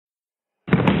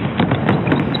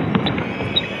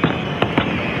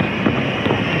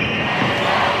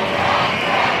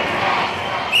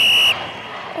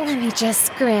just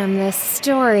scram this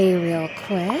story real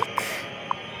quick.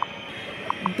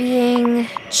 Being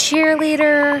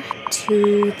cheerleader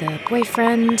to the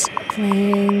boyfriend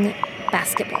playing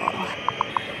basketball.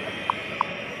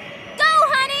 Go,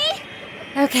 honey!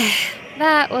 Okay,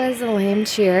 that was a lame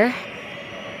cheer.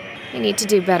 We need to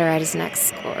do better at his next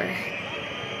score.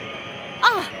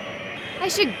 Oh, I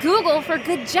should Google for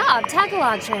good job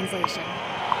Tagalog translation.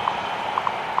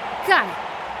 Got it.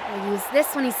 I'll use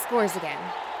this when he scores again.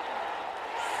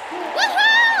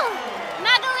 Woohoo!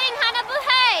 Magaling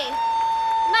hanabuhay!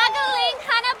 Magaling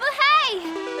hanabuhay!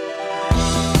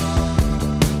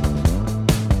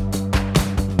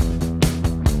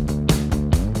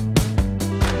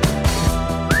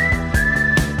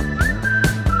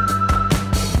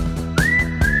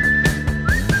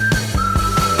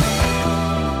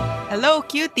 Hello,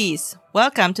 cuties!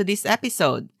 Welcome to this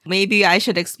episode. Maybe I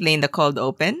should explain the cold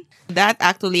open. That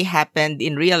actually happened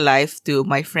in real life to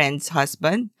my friend's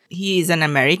husband. He is an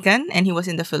American and he was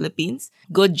in the Philippines.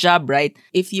 Good job, right?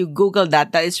 If you Google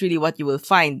that, that is really what you will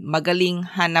find. Magaling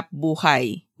hanap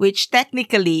buhay, which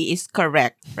technically is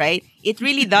correct, right? It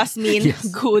really does mean Yes.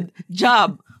 good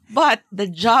job. But the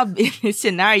job in this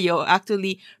scenario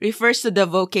actually refers to the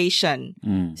vocation.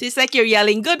 So it's like you're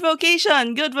yelling, good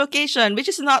vocation, which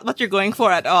is not what you're going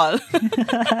for at all.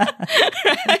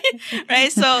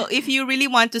 right? So if you really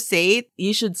want to say it,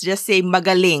 you should just say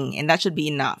magaling, and that should be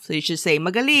enough. So you should say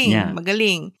magaling, Yeah.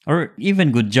 magaling. Or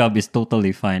even good job is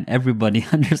totally fine. Everybody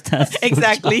understands. good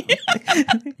Exactly.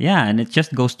 job. Yeah, and it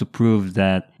just goes to prove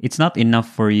that it's not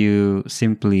enough for you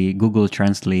simply Google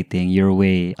translating your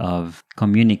way of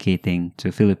communicating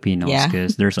to Filipinos, Yeah.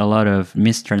 because there's a lot of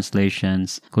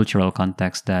mistranslations, cultural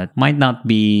context that might not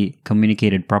be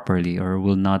communicated properly or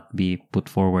will not be put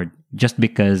forward. Just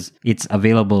because it's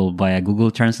available via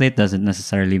Google Translate doesn't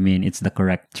necessarily mean it's the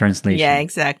correct translation. Yeah,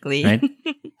 exactly. Right?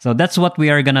 So that's what we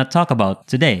are going to talk about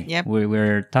today. Yep.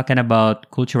 We're talking about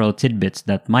cultural tidbits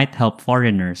that might help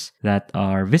foreigners that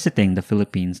are visiting the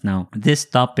Philippines. Now, this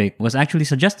topic was actually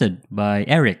suggested by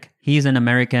Eric. He's an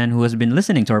American who has been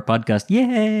listening to our podcast.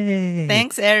 Yay!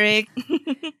 Thanks, Eric.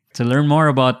 To learn more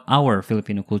about our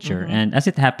Filipino culture. And as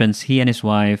it happens, he and his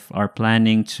wife are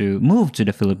planning to move to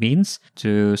the Philippines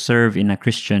to serve in a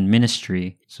Christian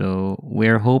ministry. So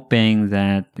we're hoping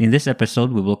that in this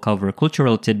episode, we will cover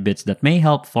cultural tidbits that may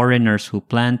help foreigners who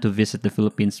plan to visit the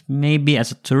Philippines, maybe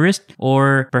as a tourist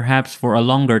or perhaps for a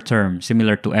longer term,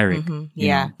 similar to Eric. You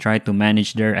Yeah. know, try to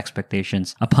manage their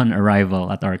expectations upon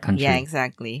arrival at our country. Yeah,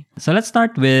 exactly. So let's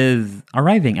start with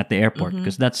arriving at the airport,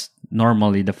 because that's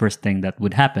normally the first thing that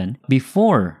would happen.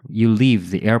 Before you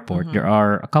leave the airport, there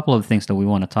are a couple of things that we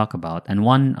want to talk about. And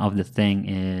one of the thing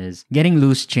is getting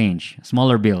loose change,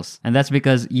 smaller bills. And that's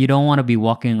because you don't want to be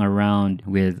walking around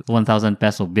with 1,000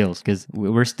 peso bills, because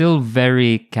we're still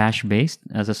very cash-based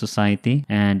as a society.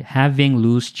 And having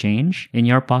loose change in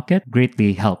your pocket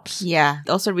greatly helps. Yeah. It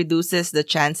also reduces the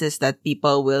chances that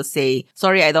people will say,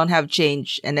 sorry, I don't have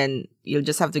change. And then you'll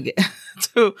just have to get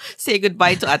to say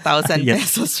goodbye to 1,000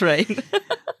 Yes. pesos, right?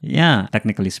 Yeah,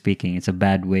 technically speaking, it's a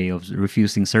bad way of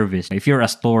refusing service. If you're a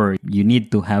store, you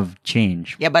need to have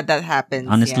change. Yeah, but that happens.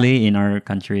 Honestly, in our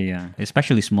country,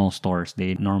 especially small stores,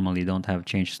 they normally don't have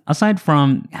change. Aside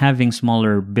from having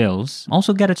smaller bills,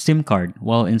 also get a SIM card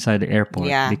while inside the airport,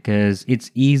 Yeah. because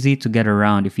it's easy to get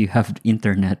around if you have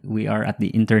internet. We are at the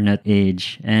internet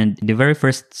age, and the very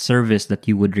first service that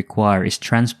you would require is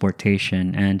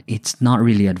transportation, and it's not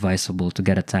really advisable to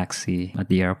get a taxi at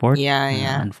the airport.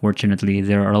 Yeah. Unfortunately,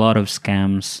 there are a lot of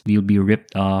scams. You'll be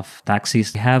ripped off.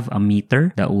 Taxis have a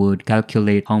meter that would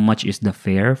calculate how much is the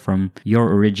fare from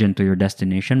your origin to your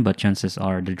destination, but chances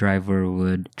are the driver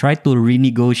would try to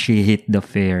renegotiate the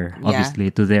fare,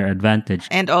 obviously, to their advantage.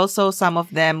 And also some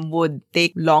of them would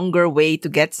take longer way to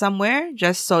get somewhere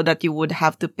just so that you would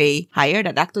have to pay higher.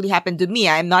 That actually happened to me.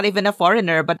 I'm not even a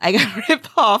foreigner, but I got ripped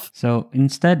off. So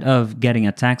instead of getting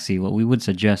a taxi, what we would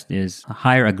suggest is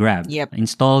hire a Grab. Yep.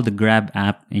 Install the Grab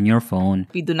app in your phone.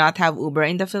 We do not have Uber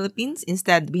in the Philippines.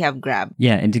 Instead, we have Grab.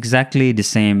 Yeah, it's exactly the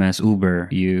same as Uber.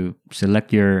 You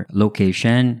select your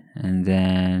location, and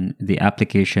then the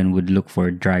application would look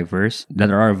for drivers that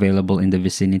are available in the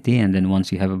vicinity. And then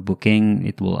once you have a booking,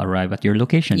 it will arrive at your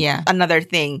location. Yeah. Another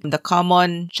thing, the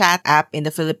common chat app in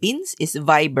the Philippines is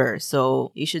Viber.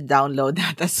 So you should download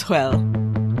that as well.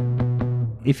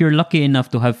 if you're lucky enough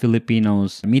to have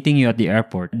Filipinos meeting you at the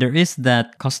airport, there is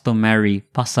that customary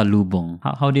pasalubong.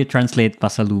 How do you translate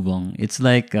pasalubong? It's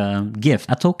like a gift,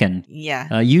 a token.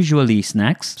 Yeah. Usually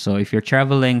snacks. So if you're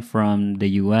traveling from the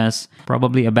US,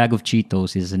 probably a bag of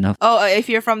Cheetos is enough. Oh, if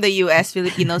you're from the US,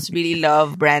 Filipinos really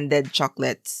love branded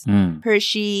chocolates.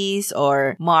 Hershey's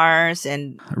or Mars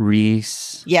and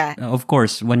Reese. yeah. Of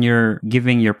course, when you're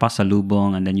giving your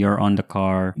pasalubong and then you're on the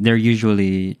car, they're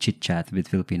usually chit-chat with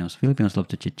Filipinos. Filipinos love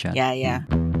to chit-chat. Yeah.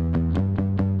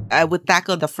 I would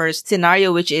tackle the first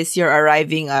scenario, which is you're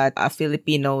arriving at a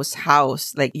Filipino's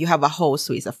house. Like you have a host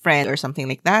who is a friend or something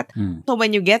like that. So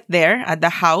when you get there at the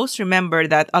house, remember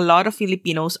that a lot of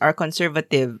Filipinos are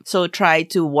conservative. So try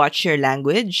to watch your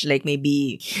language. Like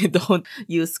maybe you don't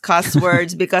use cuss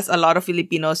words because a lot of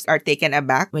Filipinos are taken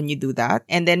aback when you do that.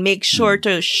 And then make sure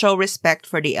to show respect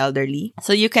for the elderly.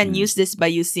 So you can use this by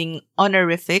using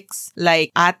honorifics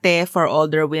like ate for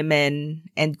older women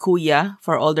and kuya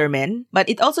for older men. But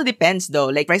it also depends though.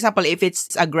 Like for example, if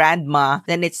it's a grandma,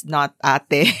 then it's not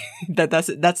ate.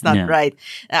 That's not right.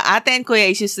 Ate and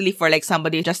kuya is usually for like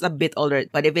somebody just a bit older.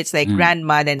 But if it's like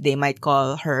grandma, then they might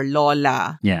call her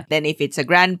lola. Yeah. Then if it's a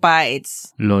grandpa,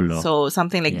 it's lolo. so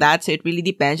something like that. So it really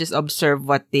depends. Just observe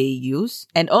what they use.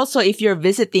 And also if you're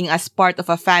visiting as part of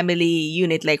a family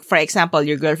unit, like for example,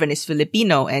 your girlfriend is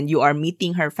Filipino and you are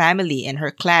meeting her family and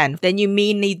her clan, then you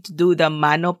may need to do the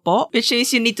mano po, which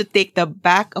means you need to take the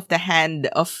back of the hand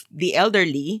of the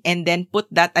elderly and then put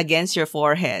that against your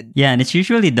forehead. Yeah, and it's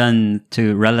usually done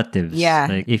to relatives. Yeah.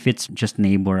 Like if it's just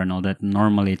neighbor and all that,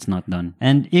 normally it's not done.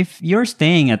 And if you're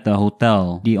staying at the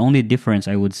hotel, the only difference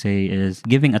I would say is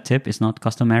giving a tip is not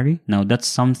customary. Now, that's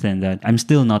something that I'm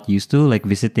still not used to, like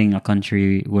visiting a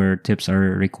country where tips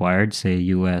are required, say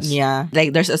US. Yeah.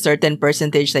 Like there's a certain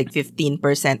percentage, like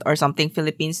 15% or something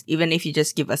Philippines, even if you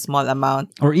just give a small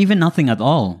amount. Or even nothing at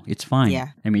all. It's fine. Yeah.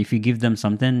 I mean, if you give them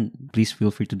something, please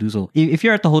feel free to do so. If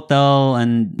you're at the hotel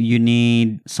and you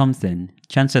need something,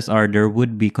 chances are there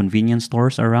would be convenience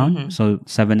stores around. So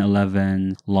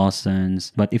 7-Eleven,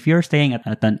 Lawson's. But if you're staying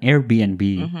at an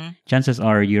Airbnb, chances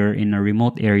are you're in a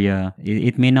remote area.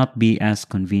 It may not be as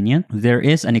convenient. There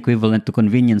is an equivalent to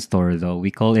convenience store though.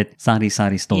 We call it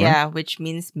sari-sari store. Yeah, which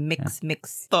means mix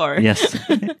store. Yes.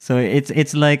 So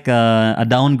it's like a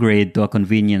downgrade to a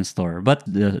convenience store. But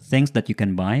the things that you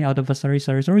can buy out of a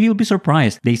sari-sari store, you'll be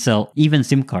surprised. They sell even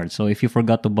SIM cards. So if you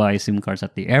forgot to buy SIM cards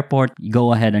at the airport,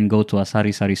 go ahead and go to a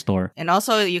sari-sari store. And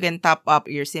also, you can top up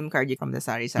your SIM card from the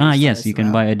sari-sari store Yes, as you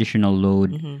can well. buy additional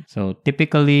load. So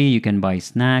typically, you can buy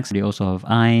snacks. They also have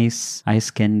ice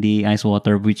candy, ice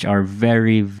water, which are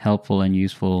very helpful and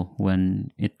useful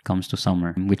when it comes to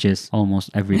summer, which is almost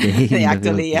every day in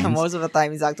Actually, the Philippines. most of the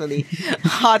time it's actually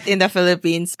hot in the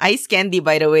Philippines. Ice candy,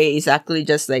 by the way, is actually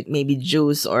just like maybe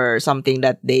juice or something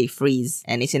that they freeze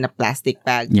and it's in a plastic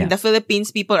bag. Yeah. In the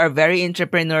Philippines, people are very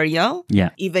entrepreneurial. Yeah.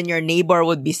 Even your neighbor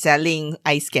would be selling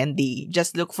ice candy.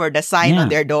 Just look for the sign on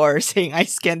their door saying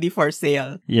ice candy for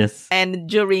sale. Yes. And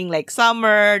during like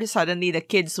summer, suddenly the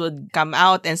kids would come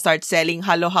out and start selling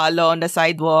halo-halo on the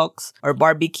sidewalks or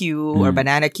barbecue or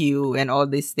banana queue and all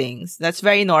these things. That's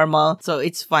very normal. So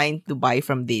it's fine to buy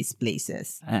from these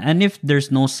places. And if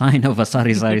there's no sign of a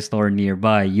sari-sari store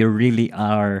nearby, you really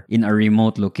are in a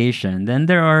remote location, then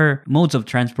there are modes of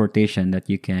transportation that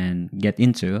you can get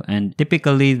into. And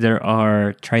typically, there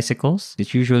are tricycles.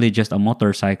 It's usually just a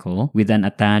motorcycle with an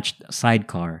attached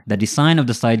sidecar. The design of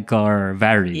the sidecar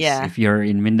varies. Yeah. If you're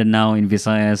in Mindanao, in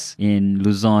Visayas, in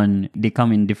Luzon, they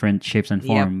come in different shapes and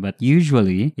form. But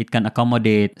usually, it can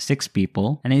accommodate 6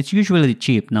 people. And it's usually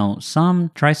cheap. Now,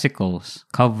 some tricycles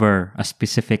cover a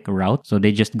specific route. So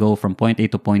they just go from point A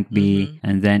to point B.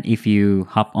 And then if you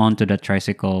hop onto the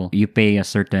tricycle, you pay a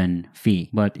certain fee.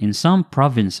 But in some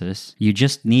provinces, you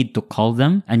just need to call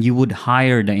them and you would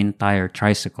hire the entire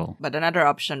tricycle. But another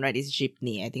option, right, is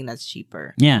jeepney. I think that's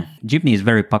cheaper. Yeah, jeepney is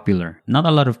very popular. Not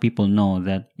a lot of people know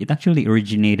that it actually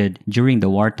originated during the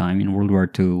wartime in World War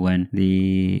II when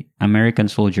the American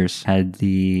soldiers had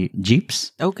the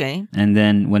jeeps. Okay. And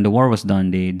then when the war was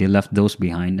done, they left those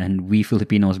behind. And we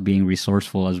Filipinos, being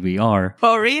resourceful as we are,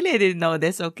 Oh, really? I didn't know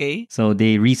this. Okay. so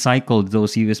they recycled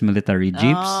those US military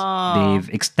jeeps. Oh. They've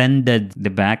extended the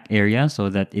back area so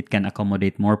that it can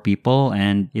accommodate more people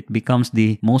and it becomes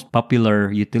the most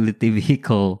popular utility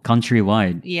vehicle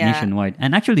countrywide, Yeah. nationwide.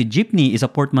 And actually, jeepney is a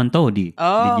portmanteau, Di.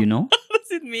 Oh. Did you know? What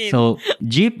does it mean? So,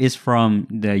 jeep is from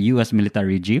the US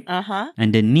military jeep Uh-huh.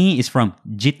 and the knee is from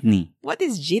jitney. What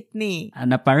is jeepney?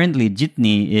 And apparently,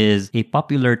 jeepney is a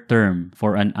popular term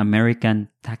for an American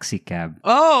taxi cab.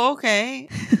 Oh, okay.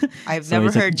 I've So never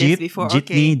it's a heard jeep, this before.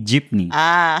 jeepney, Okay. jeepney.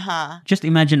 Uh-huh. Just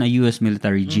imagine a US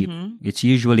military jeep. Mm-hmm. It's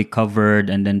usually covered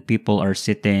and then people are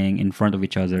sitting in front of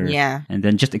each other. Yeah. And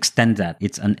then just extend that.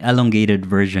 It's an elongated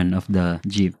version of the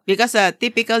jeep. Because a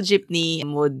typical jeepney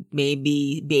would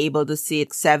maybe be able to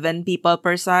seat 7 people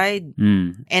per side.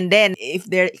 Mm. And then if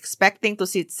they're expecting to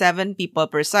seat 7 people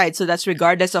per side, so that's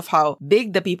regardless of how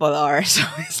big the people are. So,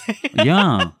 it's like-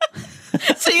 Yeah.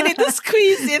 so you need to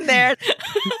squeeze in there.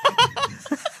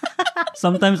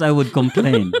 Sometimes I would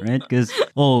complain, right? Because,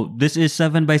 this is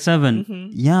 7 by 7. Mm-hmm.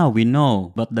 Yeah, we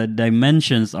know. But the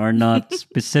dimensions are not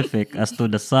specific as to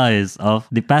the size of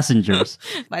the passengers.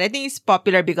 But I think it's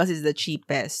popular because it's the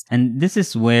cheapest. And this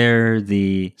is where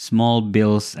the small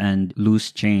bills and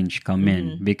loose change come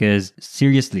in. Because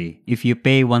seriously, if you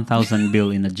pay 1,000 bill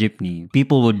in a jeepney,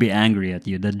 people would be angry at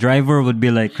you. The driver would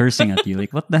be like cursing at you.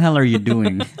 Like, what the hell are you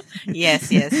doing? Yes.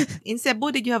 In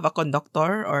Cebu, did you have a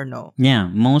conductor or no? Yeah,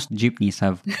 most jeepneys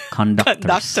have conductors.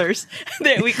 Conductors.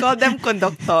 We call them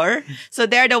conductor. So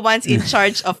they're the ones in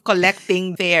charge of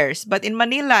collecting fares. But in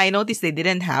Manila, I noticed they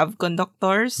didn't have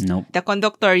conductors. Nope. The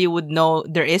conductor, you would know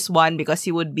there is one because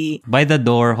he would be... By the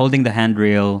door, holding the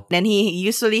handrail. Then he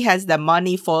usually has the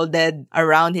money folded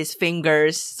around his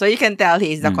fingers. So you can tell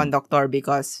he is the conductor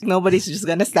because nobody's just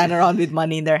gonna stand around with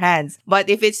money in their hands. But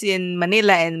if it's in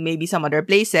Manila and maybe some other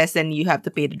places, then you have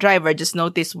to pay the driver. Just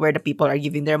notice where the people are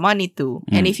giving their money to.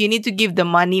 And if you need to give the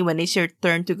money when it's your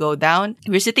turn to go down,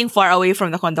 if you're sitting far away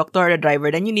from the conductor or the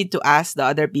driver, then you need to ask the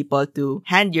other people to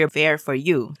hand your fare for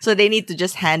you. So they need to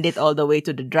just hand it all the way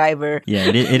to the driver. Yeah,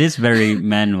 it is very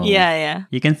manual. Yeah.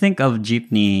 You can think of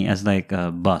jeepney as like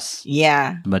a bus.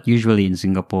 Yeah. But usually in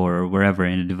Singapore or wherever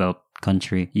in a developed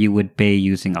country, you would pay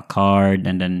using a card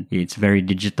and then it's very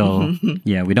digital.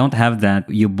 Yeah, we don't have that.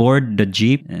 You board the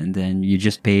jeep and then you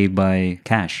just pay by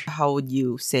cash. How would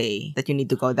you say that you need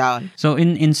to go down? So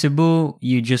in Cebu,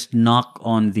 you just knock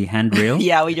on the handrail.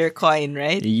 Yeah, with your coin,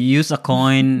 right? You use a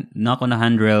coin, knock on the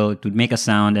handrail to make a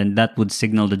sound, and that would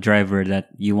signal the driver that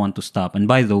you want to stop. And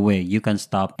by the way, you can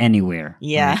stop anywhere.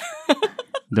 Yeah.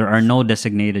 There are no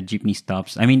designated jeepney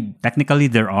stops. I mean, technically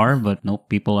there are, but no,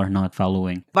 people are not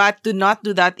following. But to not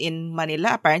do that in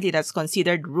Manila, apparently that's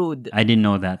considered rude. I didn't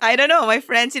know that. I don't know. My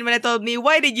friends in Manila told me,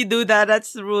 why did you do that?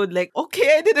 That's rude. Like,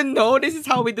 okay, I didn't know. This is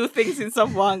how we do things in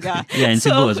Zamboanga. Yeah, in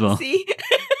Cebu as well. See?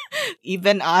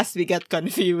 Even us, we get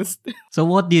confused. So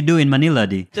what do you do in Manila,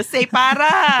 Di? Just say,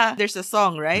 para! There's a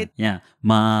song, right? Yeah.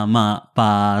 Mama,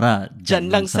 para, Diyan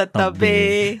lang sa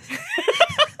tabi.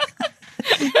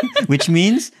 Which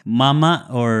means, mama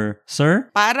or sir,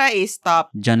 Para is stop.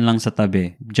 dyan lang sa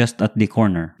tabi, just at the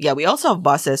corner. Yeah, we also have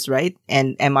buses, right?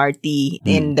 And MRT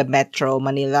in the Metro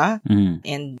Manila. Mm.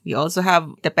 And we also have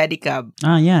the pedicab,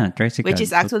 Ah, yeah, tricycle. which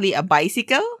is actually a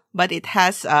bicycle, but it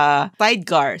has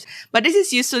sidecars. But this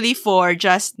is usually for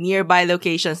just nearby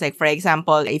locations. Like, for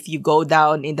example, if you go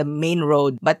down in the main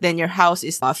road, but then your house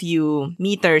is a few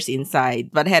meters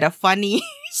inside. But I had a funny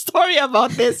story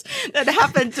about this that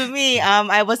happened to me.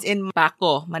 I was in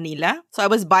Paco, Manila. So I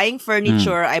was buying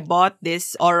furniture. I bought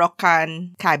this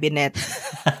Orocan cabinet.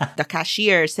 The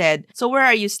cashier said, so where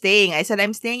are you staying? I said,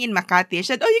 I'm staying in Makati. She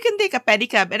said, oh, you can take a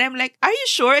pedicab. And I'm like, are you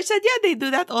sure? I said, yeah, they do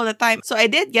that all the time. So I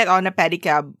did get on a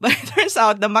pedicab. But it turns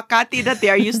out the Makati that they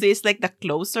are used to is like the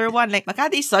closer one. Like,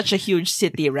 Makati is such a huge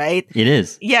city, right? It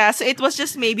is. Yeah, so it was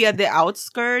just maybe at the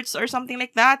outskirts or something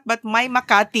like that. But my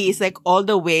Makati is like all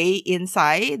the way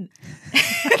inside.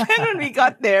 And then when we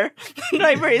got there, the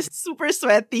driver is super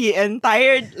sweaty and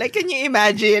tired. Like, can you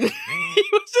imagine? He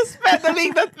was just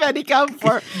pedaling that pedicab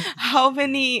for how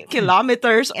many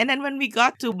kilometers? And then when we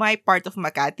got to my part of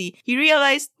Makati, he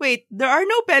realized, wait, there are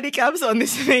no pedicabs on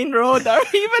this main road. Are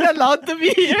we even allowed to be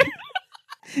here?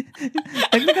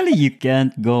 Technically, you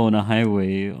can't go on a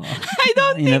highway. I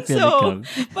don't in a think so.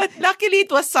 pedicab. But luckily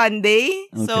it was Sunday.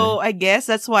 Okay. So I guess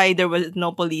that's why there was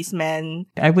no policeman.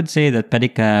 I would say that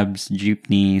pedicabs,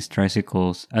 jeepneys,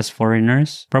 tricycles, as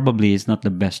foreigners, probably is not the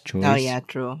best choice. Oh yeah,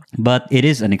 true. But it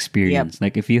is an experience.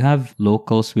 Like if you have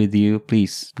locals with you,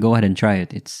 please go ahead and try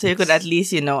it. So you could at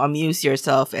least, amuse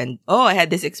yourself and, oh, I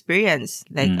had this experience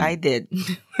like I did.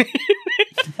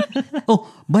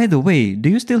 Oh, by the way, do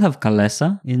you still have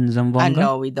kalesa in Zamboanga?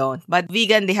 No, we don't. But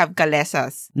vegan, they have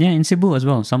kalesas. Yeah, in Cebu as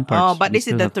well. Some parts. Oh, but we this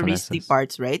is still the have touristy kalesas.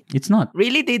 parts, right? It's not.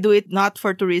 Really, they do it not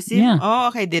for tourism? Yeah. Oh,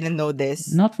 okay. Didn't know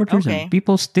this. Not for tourism. Okay.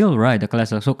 People still ride a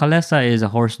kalesa. So kalesa is a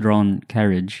horse-drawn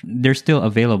carriage. They're still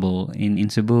available in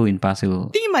Cebu, in Pasig. I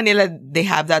think in Manila, they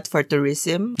have that for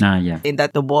tourism. Yeah. In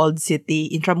that the walled city,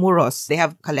 Intramuros, they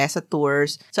have kalesa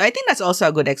tours. So I think that's also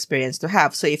a good experience to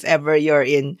have. So if ever you're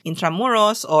in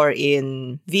Intramuros or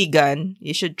in Vegan,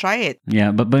 you should try it.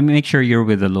 Yeah, but make sure you're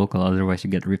with a local, otherwise you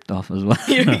get ripped off as well.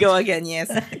 Here we go again, yes.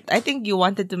 I think you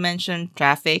wanted to mention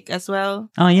traffic as well.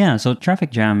 Oh, yeah. So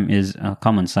traffic jam is a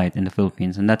common sight in the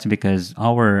Philippines, and that's because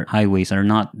our highways are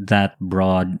not that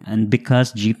broad, and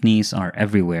because jeepneys are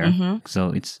everywhere. So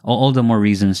it's all the more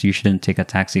reasons you shouldn't take a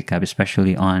taxi cab,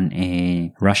 especially on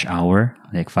a rush hour,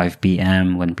 like 5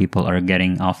 p.m. when people are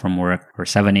getting off from work, or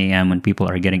 7 a.m. when people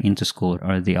are getting into school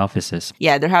or the offices.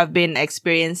 Yeah, there have been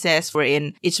experiences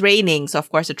wherein it's raining, so of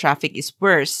course the traffic is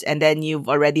worse, and then you've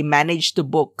already managed to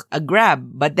book a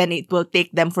Grab, but then it will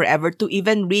take them forever to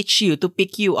even reach you, to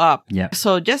pick you up. Yeah.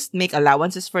 So just make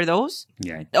allowances for those.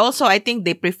 Yeah. Also, I think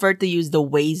they prefer to use the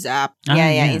Waze app.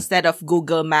 Yeah. Instead of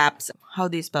Google Maps. How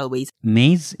do you spell Waze?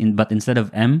 Maze, but instead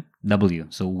of M, W.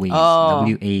 So Waze. Oh.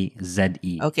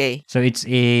 W-A-Z-E. Okay. So it's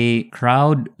a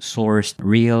crowd-sourced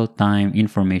real-time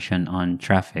information on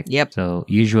traffic. Yep. So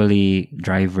usually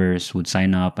drivers would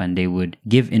sign up and they would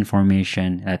give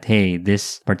information that, hey,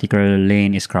 this particular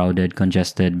lane is crowded,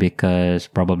 congested because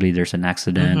probably there's an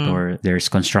accident or there's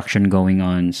construction going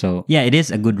on. So yeah, it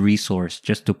is a good resource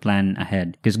just to plan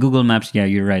ahead. Because Google Maps, yeah,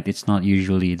 you're right, it's not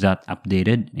usually that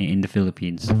updated in the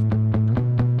Philippines.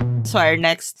 So our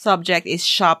next subject is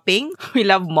shopping. We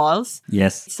love malls.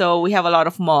 Yes. So we have a lot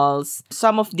of malls.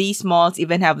 Some of these malls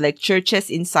even have like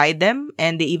churches inside them,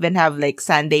 and they even have like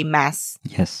Sunday mass.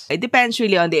 Yes. It depends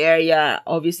really on the area.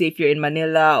 Obviously, if you're in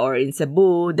Manila or in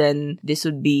Cebu, then this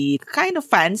would be kind of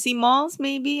fancy malls,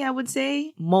 maybe I would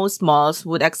say. Most malls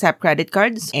would accept credit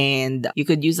cards, and you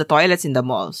could use the toilets in the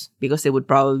malls because they would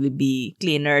probably be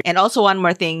cleaner. And also one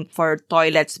more thing, for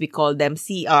toilets, we call them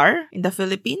CR in the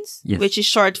Philippines, Yes. which is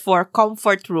short for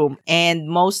comfort room. And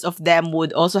most of them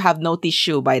would also have no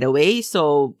tissue, by the way.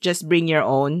 So just bring your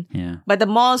own. Yeah. But the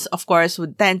malls, of course,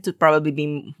 would tend to probably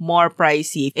be more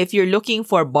pricey. If you're looking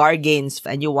for bargains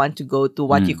and you want to go to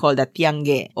what you call the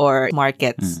tiange or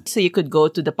markets. So you could go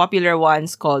to the popular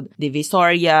ones called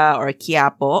Divisoria or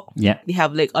Quiapo. Yeah. They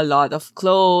have like a lot of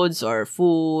clothes or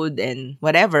food and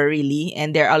whatever really.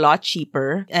 And they're a lot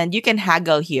cheaper. And you can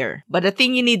haggle here. But the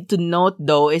thing you need to note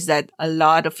though is that a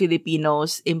lot of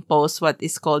Filipinos impose what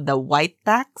is called the white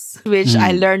tax, which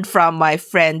I learned from my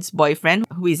friend's boyfriend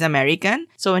who is American.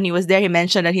 So when he was there, he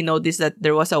mentioned that he noticed that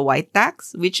there was a white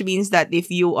tax, which means that if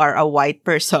you are a white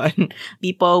person,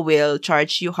 people will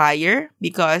charge you higher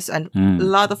because a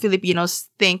lot of Filipinos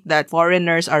think that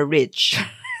foreigners are rich.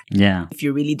 Yeah. If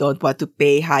you really don't want to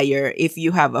pay higher, if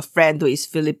you have a friend who is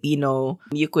Filipino,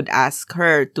 you could ask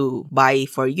her to buy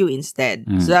for you instead.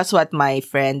 So that's what my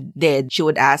friend did. She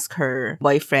would ask her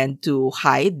boyfriend to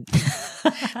hide.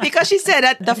 Because she said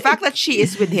that the fact that she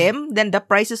is with him, then the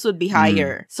prices would be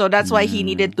higher. So that's why he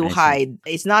needed to I see. hide.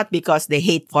 It's not because they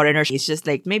hate foreigners. It's just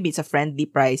like maybe it's a friendly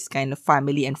price, kind of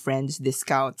family and friends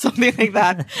discount, something like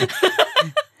that.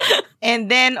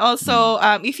 And then also,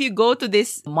 if you go to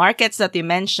these markets that you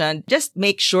mentioned, just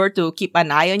make sure to keep an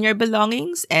eye on your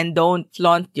belongings and don't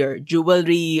flaunt your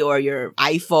jewelry or your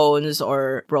iPhones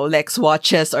or Rolex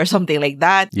watches or something like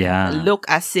that. Yeah. Look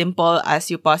as simple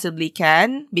as you possibly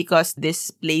can because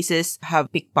these places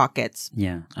have pickpockets.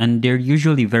 Yeah. And they're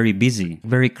usually very busy,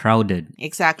 very crowded.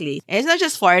 Exactly. And it's not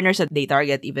just foreigners that they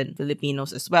target, even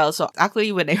Filipinos as well. So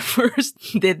actually, when I first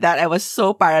did that, I was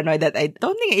so paranoid that I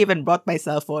don't think I even brought my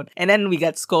cell phone. And then we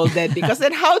got scolded because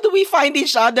then how do we find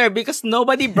each other? Because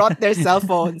nobody brought their cell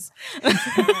phones.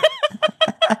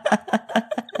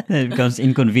 It becomes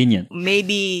inconvenient.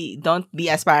 Maybe don't be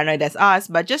as paranoid as us,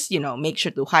 but just, make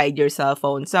sure to hide your cell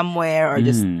phone somewhere or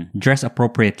just Dress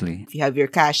appropriately. if you have your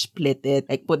cash, split it.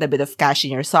 Like put a bit of cash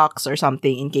in your socks or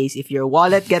something in case if your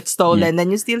wallet gets stolen,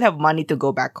 then you still have money to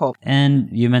go back home. And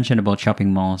you mentioned about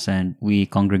shopping malls, and we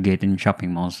congregate in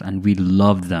shopping malls and we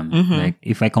love them. Like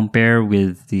if I compare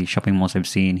with the shopping malls I've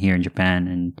seen here in Japan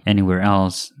and anywhere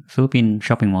else, Philippine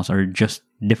shopping malls are just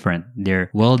different. They're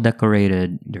well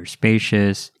decorated, they're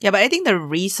spacious. Yeah, but I think the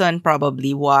reason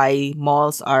probably why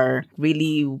malls are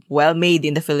really well made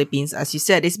in the Philippines, as you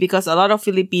said, is because a lot of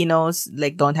Filipinos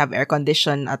don't have air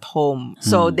condition at home.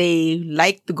 So they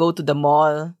like to go to the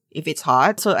mall if it's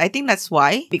hot. So I think that's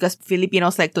why, because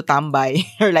Filipinos like to tambay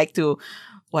or like to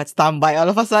what's tambay all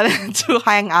of a sudden to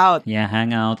hang out. Yeah,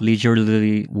 hang out,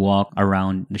 leisurely walk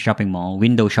around the shopping mall,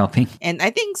 window shopping. And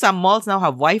I think some malls now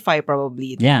have Wi-Fi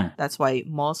probably. Yeah. That's why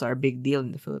malls are a big deal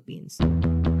in the Philippines.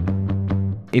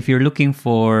 If you're looking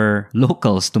for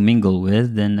locals to mingle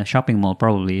with, then a shopping mall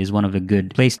probably is one of the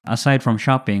good places. Aside from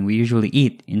shopping, we usually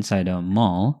eat inside a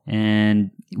mall.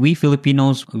 And we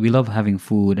Filipinos, we love having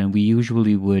food, and we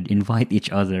usually would invite each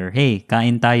other, hey,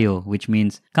 kain tayo, which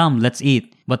means, come, let's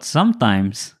eat. But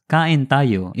sometimes, kain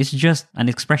tayo is just an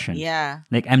expression. Yeah.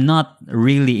 Like, I'm not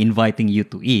really inviting you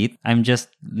to eat. I'm just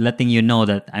letting you know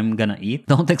that I'm gonna eat.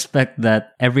 Don't expect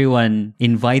that everyone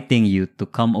inviting you to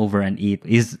come over and eat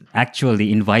is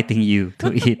actually inviting you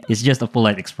to eat. It's just a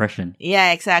polite expression.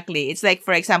 Yeah, exactly. It's like,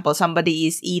 for example, somebody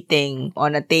is eating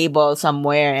on a table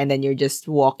somewhere and then you're just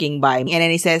walking by and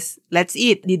then he says, let's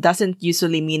eat. It doesn't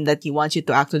usually mean that he wants you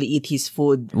to actually eat his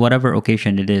food. Whatever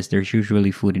occasion it is, there's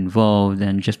usually food involved,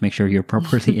 and just make sure you're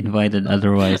properly invited.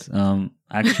 Otherwise,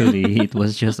 actually, it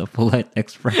was just a polite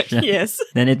expression. Yes.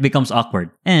 Then it becomes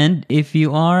awkward. And if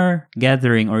you are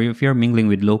gathering or if you're mingling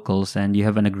with locals and you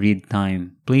have an agreed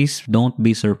time, please don't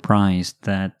be surprised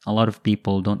that a lot of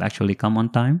people don't actually come on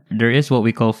time. There is what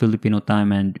we call Filipino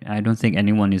time, and I don't think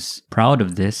anyone is proud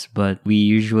of this, but we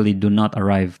usually do not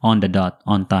arrive on the dot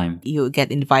on time. You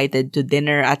get invited to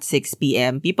dinner at 6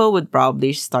 p.m. People would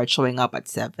probably start showing up at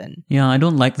 7. Yeah, I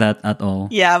don't like that at all.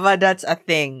 Yeah, but that's a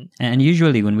thing. And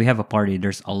usually when we have a party,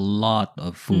 there's a lot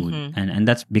of food. And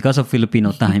that's because of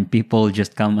Filipino time. People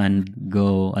just come and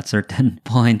go at certain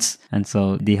points. And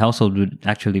so the household would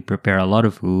actually prepare a lot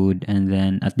of food. And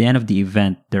then at the end of the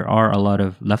event, there are a lot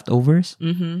of leftovers.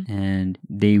 And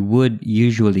they would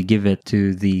usually give it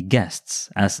to the guests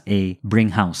as a bring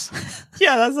house.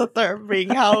 Yeah, that's a term, bring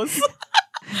house.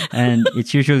 And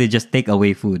it's usually just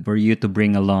takeaway food for you to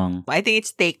bring along. I think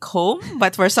it's take home,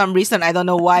 but for some reason, I don't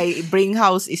know why bring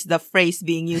house is the phrase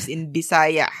being used in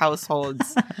Bisaya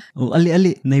households. Oh,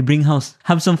 ali, na bring house.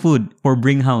 Have some food for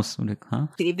bring house. I'm like, huh?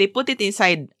 If they put it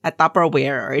inside a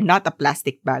Tupperware or not a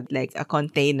plastic bag, like a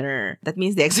container, that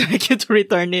means they expect you to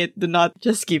return it. Do not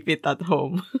just keep it at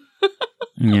home.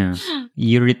 Yeah.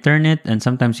 You return it, and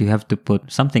sometimes you have to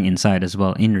put something inside as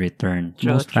well in return.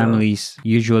 True, Most true. families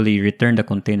usually return the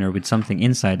container with something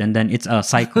inside, and then it's a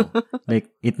cycle.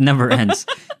 Like, it never ends.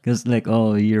 Because, like,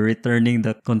 oh, you're returning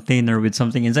the container with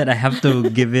something inside. I have to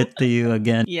give it to you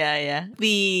again. Yeah.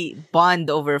 We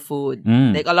bond over food.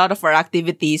 Mm. Like a lot of our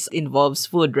activities involves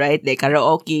food, right? Like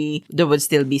karaoke, there would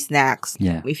still be snacks.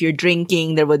 Yeah. If you're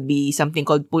drinking, there would be something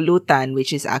called pulutan,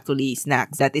 which is actually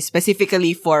snacks that is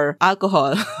specifically for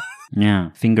alcohol.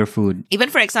 Yeah. Finger food. Even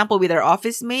for example, with our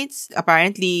office mates,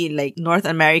 apparently like North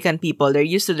American people, they're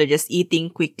used to they're just eating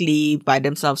quickly by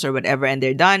themselves or whatever and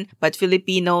they're done. But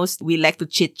Filipinos, we like to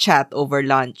chit chat over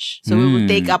lunch. So we would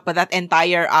take up that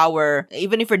entire hour.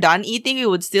 Even if we're done eating, we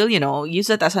would still, use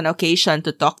it as an occasion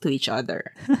to talk to each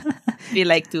other. We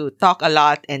like to talk a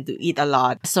lot and to eat a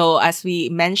lot. So as we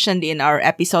mentioned in our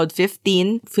episode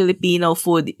 15, Filipino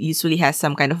food usually has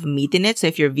some kind of meat in it. So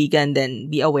if you're vegan, then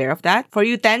be aware of that. For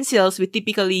utensils, we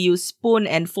typically use spoon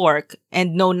and fork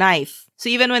and no knife. So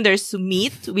even when there's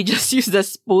meat, we just use the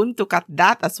spoon to cut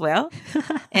that as well.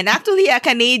 And actually, a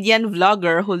Canadian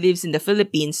vlogger who lives in the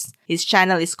Philippines, his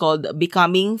channel is called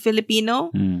Becoming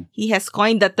Filipino. He has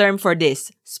coined the term for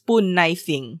this, spoon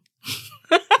knifing.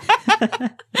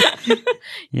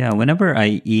 Yeah, whenever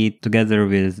I eat together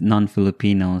with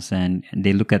non-Filipinos and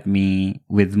they look at me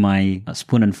with my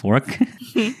spoon and fork,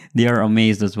 they are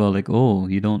amazed as well. Like, oh,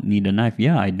 you don't need a knife.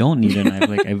 Yeah, I don't need a knife.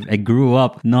 Like, I grew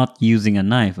up not using a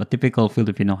knife. A typical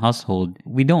Filipino household,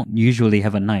 we don't usually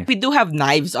have a knife. We do have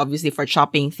knives, obviously, for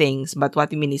chopping things, but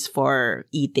what we mean is for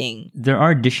eating. There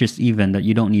are dishes even that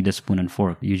you don't need a spoon and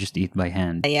fork. You just eat by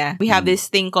hand. Yeah. We have this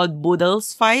thing called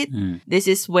Boodles fight. This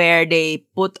is where they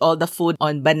put all the food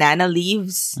on banana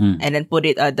leaves and then put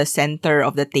it at the center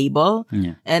of the table.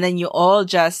 Yeah. And then you all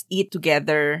just eat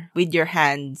together with your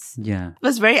hands. Yeah. It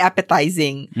was very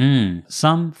appetizing.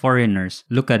 Some foreigners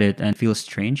look at it and feel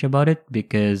strange about it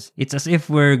because it's as if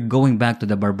we're going back to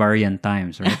the barbarian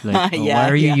times, right? Like, Yeah, why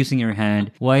are you yeah. using your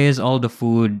hand? Why is all the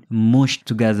food mushed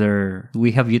together?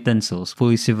 We have utensils,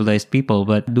 fully civilized people,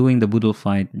 but doing the boodle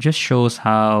fight just shows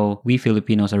how we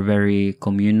Filipinos are very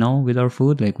communal with our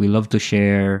food. Like, we love to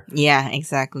share. together. Yeah,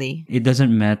 exactly. It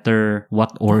doesn't matter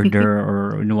what order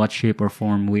or in what shape or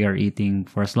form we are eating,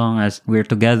 for as long as we're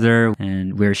together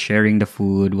and we're sharing the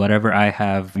food. Whatever I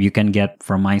have, you can get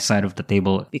from my side of the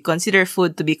table. We consider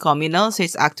food to be communal, so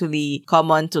it's actually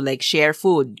common to like share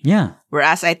food. Yeah.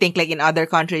 Whereas I think like in other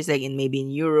countries, like in maybe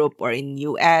in Europe or in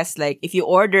US, like if you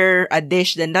order a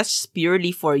dish, then that's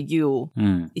purely for you.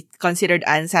 It's considered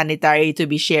unsanitary to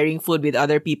be sharing food with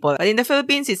other people. But in the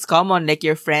Philippines, it's common, like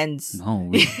your friends.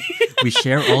 No, we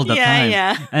share all the Yeah, time.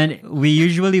 yeah. And we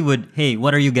usually would, hey,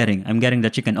 what are you getting? I'm getting the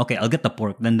chicken. Okay, I'll get the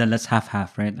pork. Then let's half,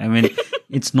 right? I mean,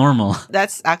 it's normal.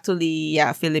 That's actually,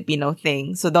 yeah, Filipino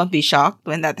thing. So don't be shocked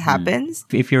when that happens.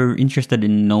 If you're interested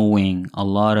in knowing a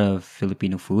lot of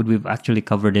Filipino food, we've actually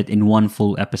covered it in one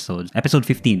full episode. Episode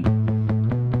 15.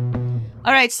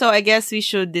 All right, so I guess we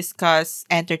should discuss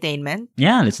entertainment.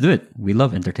 Yeah, let's do it. We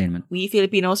love entertainment. We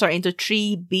Filipinos are into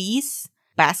 3 Bs: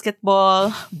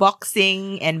 basketball,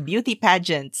 boxing, and beauty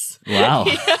pageants. Wow.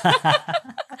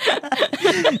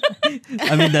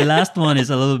 I mean, the last one is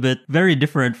a little bit very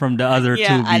different from the other two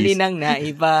Bs. Alinang na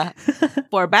iba.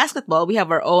 For basketball, we have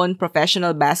our own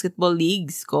professional basketball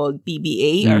leagues called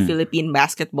PBA, or Philippine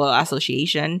Basketball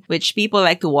Association, which people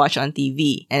like to watch on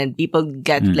TV. And people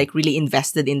get like really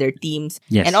invested in their teams.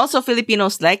 Yes. And also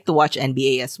Filipinos like to watch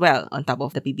NBA as well, on top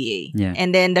of the PBA. Yeah.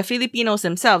 And then the Filipinos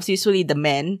themselves, usually the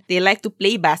men, they like to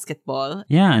play basketball.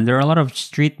 Yeah, and there are a lot of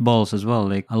street balls as well.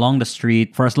 Like along the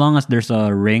street, for as long as there's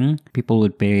a ring, people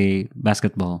would play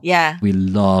basketball. Yeah. We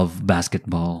love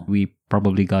basketball. We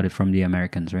probably got it from the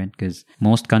Americans, right? Because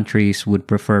most countries would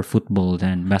prefer football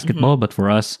than basketball, but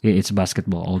for us, it's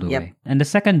basketball all the way. And the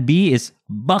second B is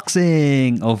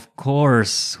boxing. Of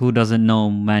course, who doesn't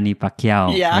know Manny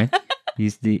Pacquiao? Yeah. Right?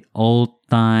 He's the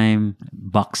all-time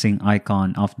boxing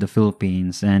icon of the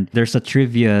Philippines. And there's a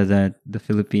trivia that the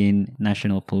Philippine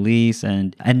National Police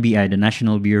and NBI, the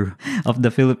National Bureau of the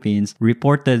Philippines,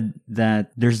 reported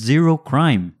that there's zero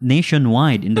crime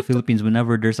nationwide in the Philippines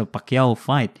whenever there's a Pacquiao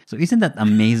fight. So isn't that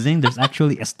amazing? There's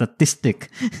actually a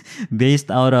statistic based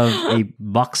out of a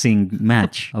boxing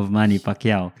match of Manny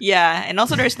Pacquiao. Yeah, and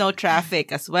also there's no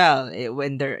traffic as well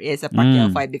when there is a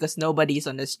Pacquiao fight because nobody's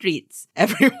on the streets.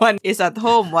 Everyone is at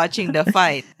home watching the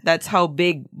fight. That's how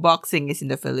big boxing is in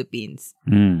the Philippines.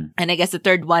 And I guess the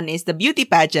third one is the beauty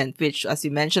pageant, which, as you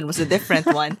mentioned, was a different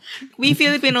one. We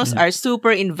Filipinos are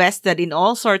super invested in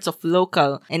all sorts of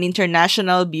local and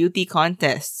international beauty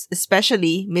contests,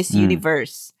 especially Miss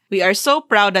Universe. We are so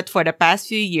proud that for the past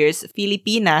few years,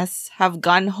 Filipinas have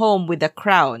gone home with a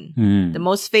crown. The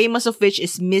most famous of which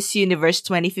is Miss Universe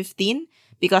 2015,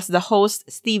 because the host,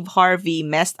 Steve Harvey,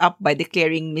 messed up by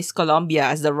declaring Miss Colombia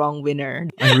as the wrong winner.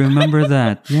 I remember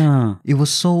that. Yeah. It was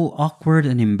so awkward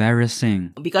and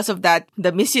embarrassing. Because of that,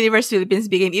 the Miss Universe Philippines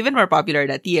became even more popular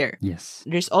that year. Yes.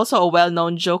 There's also a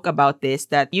well-known joke about this,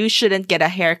 that you shouldn't get a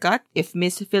haircut if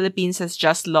Miss Philippines has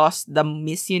just lost the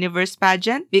Miss Universe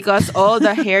pageant, because all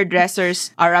the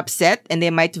hairdressers are upset and they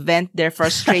might vent their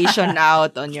frustration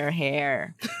out on your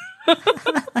hair.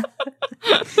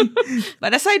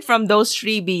 But aside from those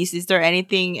 3 Bs, is there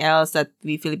anything else that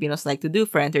we Filipinos like to do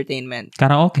for entertainment?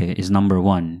 Karaoke is number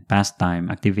 1 pastime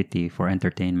activity for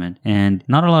entertainment. And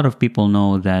not a lot of people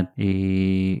know that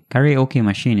a karaoke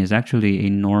machine is actually a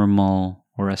normal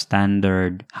or a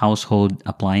standard household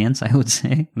appliance, I would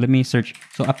say. Let me search.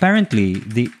 So apparently,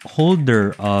 the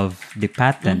holder of the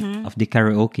patent of the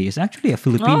karaoke is actually a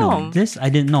Filipino. Oh. This, I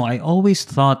didn't know. I always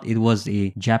thought it was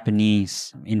a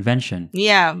Japanese invention.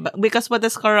 Yeah, because what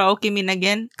does karaoke mean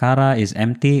again? Kara is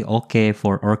empty, oke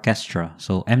for orchestra.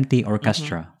 So empty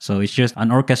orchestra. So it's just an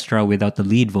orchestra without the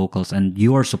lead vocals, and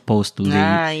you are supposed to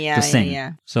to sing.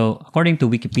 Yeah. So according to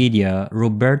Wikipedia,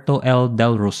 Roberto L.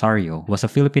 Del Rosario was a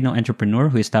Filipino entrepreneur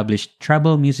who established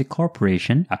Treble Music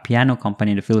Corporation, a piano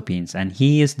company in the Philippines, and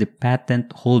he is the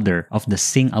patent holder of the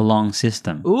sing-along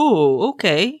system. Ooh,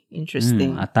 okay.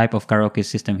 Interesting. A type of karaoke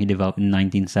system he developed in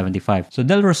 1975. So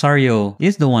Del Rosario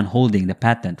is the one holding the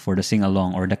patent for the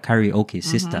sing-along or the karaoke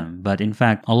system. But in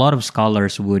fact, a lot of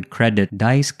scholars would credit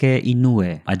Daisuke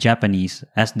Inoue, a Japanese,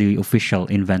 as the official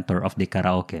inventor of the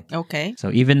karaoke. Okay.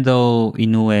 So even though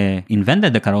Inoue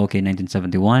invented the karaoke in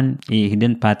 1971, he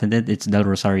didn't patent it. It's Del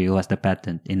Rosario who has the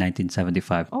patent in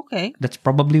 1975. Okay. That's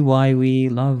probably why we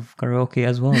love karaoke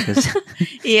as well, because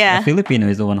Yeah. a Filipino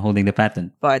is the one holding the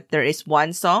patent. But there is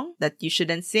one song that you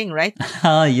shouldn't sing, right?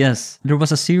 Ah, yes. There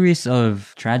was a series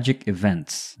of tragic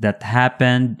events that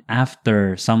happened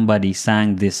after somebody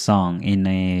sang this song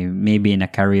maybe in a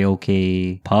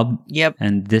karaoke pub. Yep.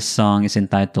 And this song is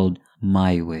entitled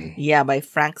My Way. Yeah, by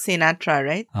Frank Sinatra,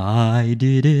 right? I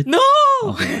did it. No!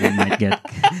 Okay, we might get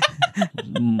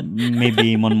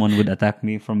Maybe Monmon would attack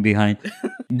me from behind.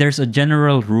 There's a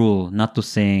general rule not to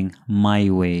sing My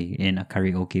Way in a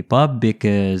karaoke pub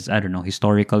because, I don't know,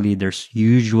 historically, there's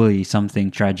usually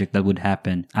something tragic that would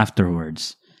happen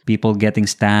afterwards. People getting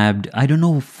stabbed. I don't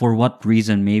know for what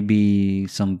reason. Maybe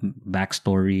some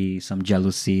backstory, some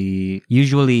jealousy.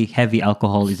 Usually heavy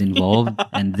alcohol is involved.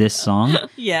 And this song,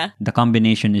 the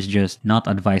combination is just not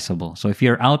advisable. So if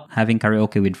you're out having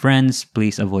karaoke with friends,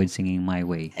 please avoid singing My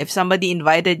Way. If somebody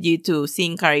invited you to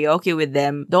sing karaoke with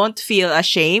them, don't feel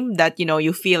ashamed that,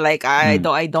 you feel like I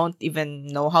don't even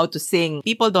know how to sing.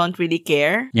 People don't really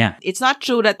care. Yeah. It's not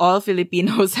true that all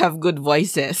Filipinos have good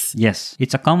voices. Yes.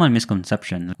 It's a common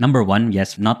misconception. Number one,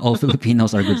 yes, not all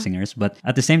Filipinos are good singers, but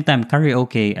at the same time,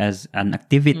 karaoke as an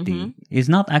activity is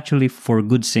not actually for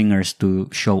good singers to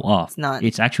show off. It's not.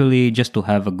 It's actually just to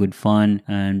have a good fun,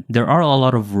 and there are a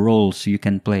lot of roles you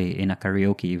can play in a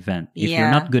karaoke event. If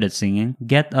you're not good at singing,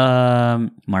 get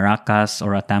a maracas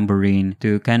or a tambourine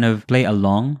to kind of play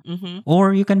along,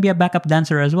 or you can be a backup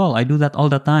dancer as well. I do that all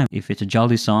the time. If it's a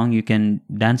jolly song, you can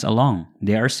dance along.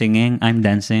 They are singing, I'm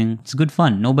dancing. It's good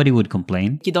fun. Nobody would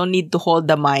complain. You don't need to hold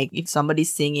the mic. If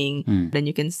somebody's singing, then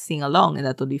you can sing along and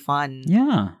that will be fun.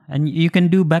 Yeah. And you can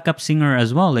do backup singer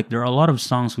as well. Like there are a lot of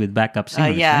songs with backup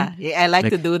singers. Yeah, I like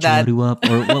to do that. Up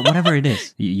or whatever it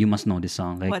is. You must know this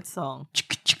song. Like, what song?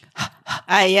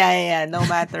 Yeah. No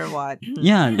matter what.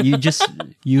 Yeah, you just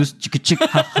use chick chick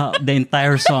ha ha the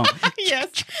entire song.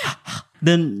 Yes.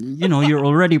 Then, you're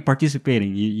already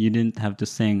participating. You didn't have to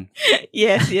sing.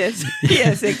 Yes,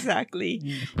 exactly.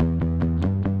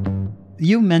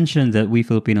 You mentioned that we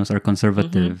Filipinos are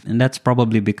conservative, and that's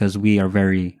probably because we are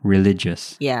very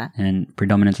religious. Yeah. And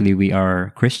predominantly we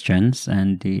are Christians,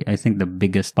 and I think the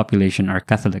biggest population are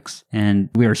Catholics.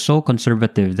 And we are so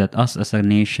conservative that us as a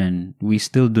nation, we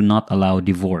still do not allow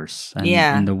divorce. And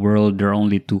in the world, there are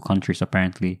only two countries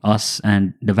apparently, us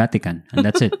and the Vatican, and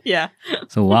that's it. Yeah.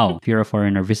 So wow, if you're a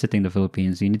foreigner visiting the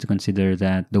Philippines, you need to consider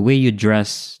that the way you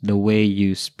dress, the way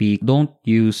you speak, don't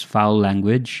use foul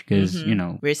language because,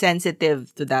 we're sensitive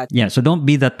to that. Yeah, so don't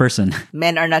be that person.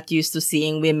 Men are not used to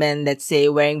seeing women, let's say,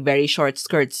 wearing very short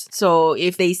skirts. So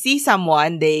if they see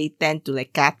someone, they tend to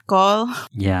catcall.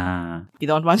 Yeah. If you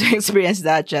don't want to experience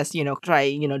that, just,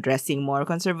 try, dressing more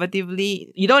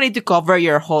conservatively. You don't need to cover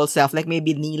your whole self, like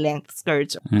maybe knee-length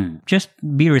skirts. Just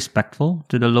be respectful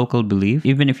to the local belief.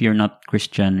 Even if you're not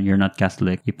Christian, you're not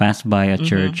Catholic, you pass by a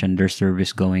church and there's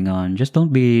service going on. Just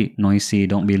don't be noisy,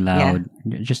 don't be loud.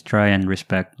 Just try and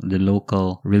respect the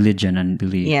local religion and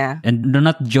belief. Yeah. And do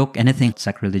not joke anything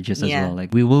sacrilegious as well.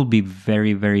 Like, we will be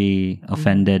very, very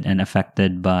offended and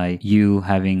affected by you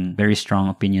having very strong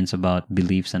opinions about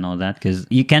beliefs and all that. Because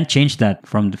you can't change that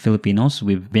from the Filipinos.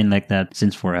 We've been like that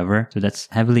since forever. So that's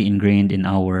heavily ingrained in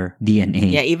our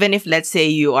DNA. Yeah, even if, let's say,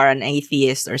 you are an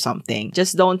atheist or something,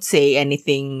 just don't say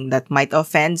anything that might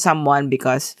offend someone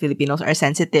because Filipinos are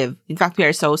sensitive. In fact, we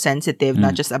are so sensitive,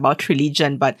 not just about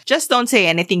religion, but just don't say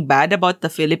anything bad about the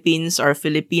Philippines or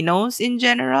Filipinos in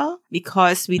general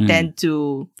because we tend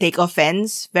to take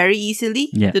offense very easily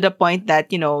to the point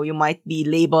that, you might be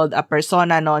labeled a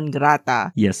persona non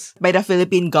grata by the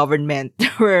Philippine government.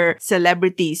 There were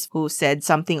celebrities who said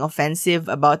something offensive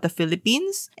about the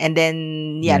Philippines and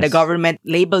then, the government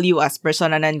label you as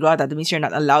persona non grata. That means you're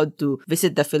not allowed to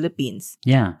visit the Philippines.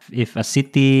 Yeah. If a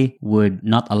city would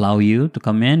not allow you to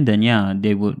come in, then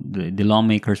the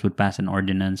lawmakers would pass an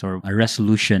ordinance or a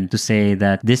resolution to say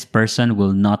that this person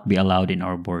will not be allowed in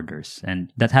our borders.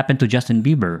 And that happened to Justin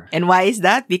Bieber. And why is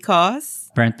that? Because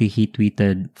apparently he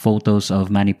tweeted photos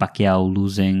of Manny Pacquiao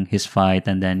losing his fight,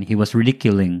 and then he was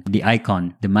ridiculing the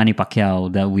icon, the Manny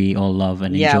Pacquiao that we all love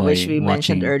and enjoy which we watching.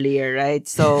 mentioned earlier, right?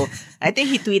 So I think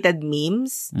he tweeted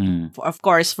memes. Of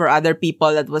course, for other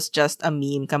people, that was just a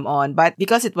meme. Come on. But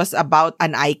because it was about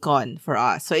an icon for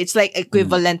us. So it's like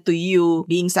equivalent to you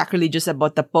being sacrilegious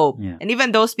about the Pope. Yeah. And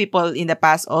even those people in the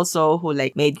past also who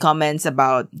made comments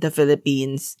about the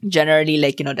Philippines, generally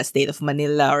the state of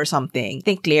Manila or something. I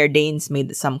think Claire Danes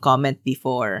made some comment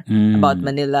before about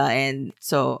Manila. And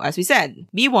so, as we said,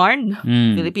 be warned.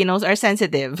 Filipinos are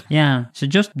sensitive. Yeah. So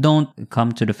just don't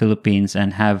come to the Philippines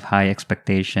and have high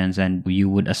expectations, and you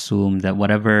would assume that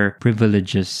whatever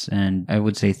privileges and I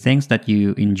would say things that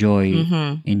you enjoy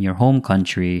in your home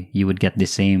country, you would get the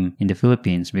same in the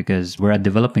Philippines because we're a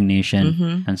developing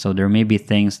nation. And so there may be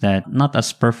things that not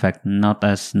as perfect, not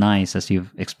as nice as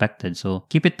you've expected. So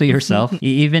keep it to yourself.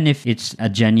 Even if it's a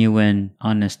genuine,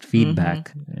 honest feedback,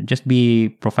 attack. Just be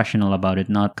professional about it,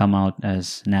 not come out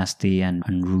as nasty and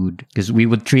rude, because we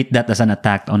would treat that as an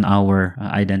attack on our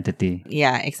identity.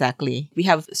 Yeah, exactly. We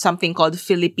have something called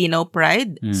Filipino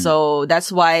pride. So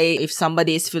that's why if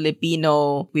somebody is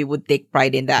Filipino, we would take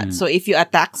pride in that. So if you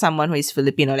attack someone who is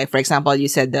Filipino, like for example, you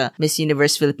said the Miss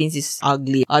Universe Philippines is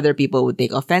ugly, other people would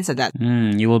take offense at that.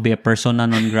 You will be a persona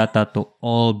non grata to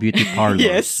all beauty parlors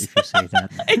Yes. if you say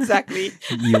that. Exactly.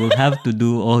 You will have to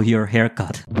do all your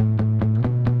haircut.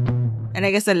 And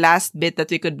I guess the last bit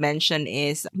that we could mention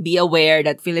is be aware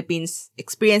that Philippines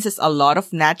experiences a lot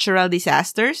of natural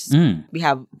disasters. We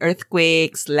have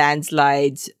earthquakes,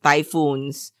 landslides,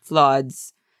 typhoons,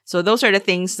 floods. So those are the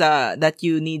things that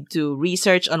you need to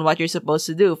research on what you're supposed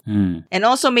to do. And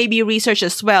also maybe research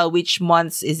as well which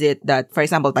months is it that, for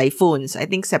example, typhoons. I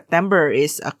think September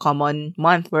is a common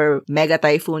month where mega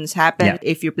typhoons happen. Yeah.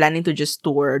 If you're planning to just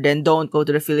tour, then don't go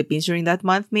to the Philippines during that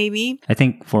month maybe. I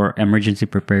think for emergency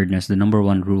preparedness, the number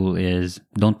one rule is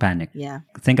don't panic. Yeah.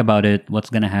 Think about it, what's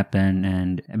going to happen.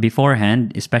 And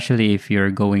beforehand, especially if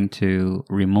you're going to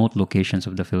remote locations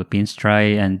of the Philippines, try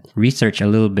and research a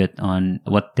little bit on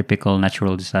what typical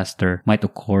natural disaster might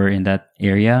occur in that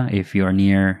area. If you're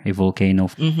near a volcano,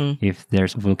 if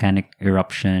there's volcanic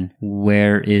eruption,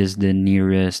 where is the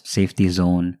nearest safety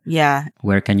zone? Yeah.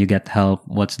 Where can you get help?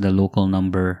 What's the local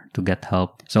number to get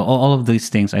help? So all of these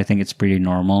things, I think it's pretty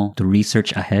normal to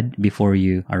research ahead before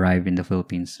you arrive in the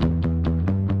Philippines.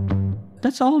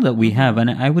 That's all that we have.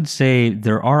 And I would say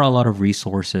there are a lot of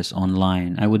resources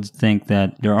online. I would think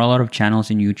that there are a lot of channels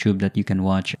in YouTube that you can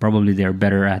watch. Probably they're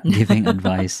better at giving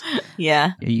advice.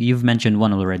 Yeah. You've mentioned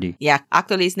one already. Yeah.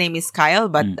 Actually, his name is Kyle,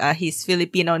 but his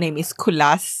Filipino name is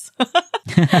Kulas.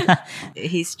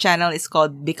 His channel is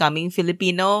called Becoming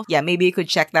Filipino. Yeah, maybe you could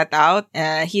check that out.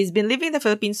 He's been living in the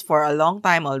Philippines for a long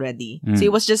time already. So he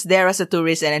was just there as a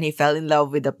tourist and then he fell in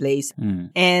love with the place.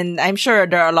 And I'm sure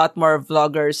there are a lot more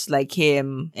vloggers like him.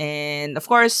 And of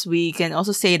course, we can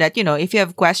also say that, if you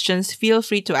have questions, feel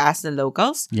free to ask the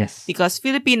locals. Yes. Because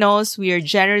Filipinos, we are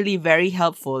generally very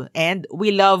helpful and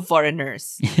we love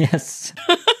foreigners. Yes.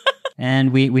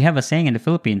 And we have a saying in the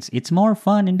Philippines, it's more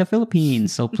fun in the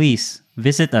Philippines. So please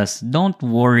visit us. Don't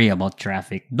worry about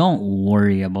traffic. Don't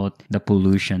worry about the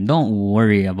pollution. Don't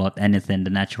worry about anything, the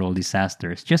natural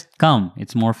disasters. Just come.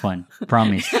 It's more fun.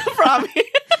 Promise. Promise.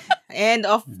 And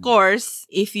of course,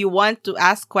 if you want to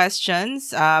ask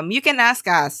questions, you can ask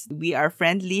us. We are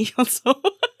friendly also.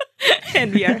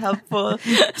 And we are helpful.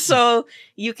 So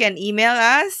you can email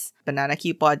us,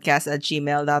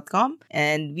 bananaqpodcast@gmail.com,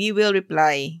 and we will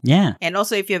reply. Yeah. And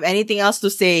also, if you have anything else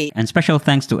to say, And special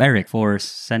thanks to Eric for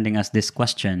sending us this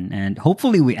question. And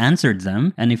hopefully we answered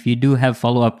them. And if you do have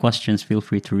follow-up questions, feel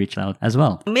free to reach out as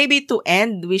well. maybe to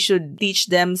end, we should teach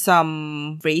them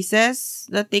some phrases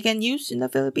that they can use in the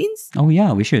Philippines. Oh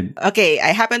yeah, we should. Okay,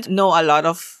 I happen to know a lot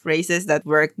of phrases that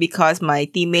work because my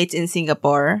teammates in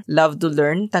Singapore love to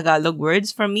learn Tagalog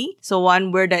words from me. So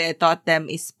one word that I taught them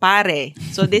is pare.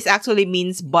 So this actually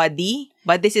means buddy,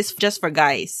 but this is just for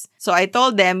guys. So I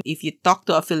told them if you talk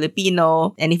to a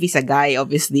Filipino, and if he's a guy,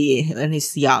 obviously, and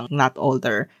he's young, not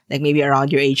older, like maybe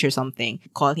around your age or something,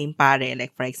 call him pare.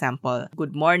 Like for example,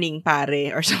 good morning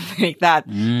pare or something like that.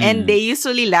 And they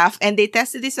usually laugh and they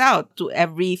tested this out to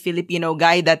every Filipino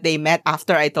guy that they met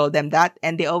after I told them that.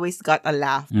 And they always got a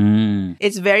laugh.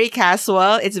 It's very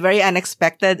casual. It's very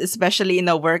unexpected, especially in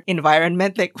a work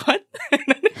environment. Like what?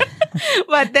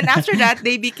 But then after that,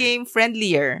 they became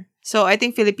friendlier. So I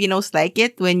think Filipinos like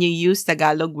it when you use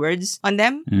Tagalog words on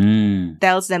them.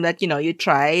 Tells them that, you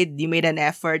tried, you made an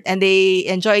effort, and they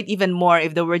enjoy it even more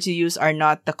if the words you use are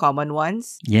not the common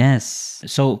ones. Yes.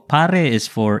 So pare is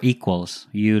for equals.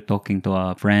 You talking to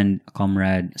a friend, a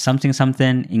comrade, something,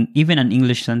 even an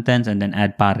English sentence and then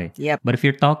add pare. Yep. But if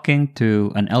you're talking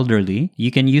to an elderly,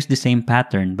 you can use the same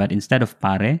pattern, but instead of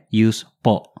pare, use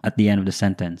po at the end of the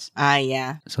sentence. Ah,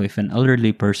 yeah. So if an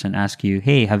elderly person asks you,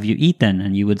 hey, have you eaten?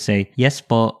 And you would say, yes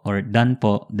po, or done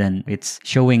po, then it's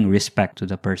showing respect to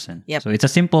the person. Yep. So it's a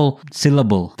simple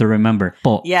syllable to remember,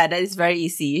 po. Yeah, that is very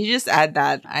easy. You just add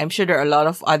that. I'm sure there are a lot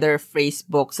of other phrase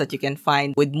books that you can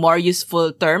find with more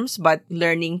useful terms, but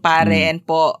learning pare and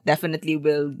po definitely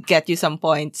will get you some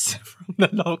points from the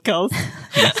locals.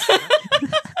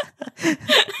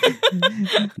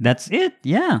 That's it.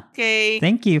 Yeah. Okay.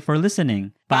 Thank you for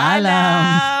listening.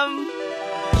 Paalam!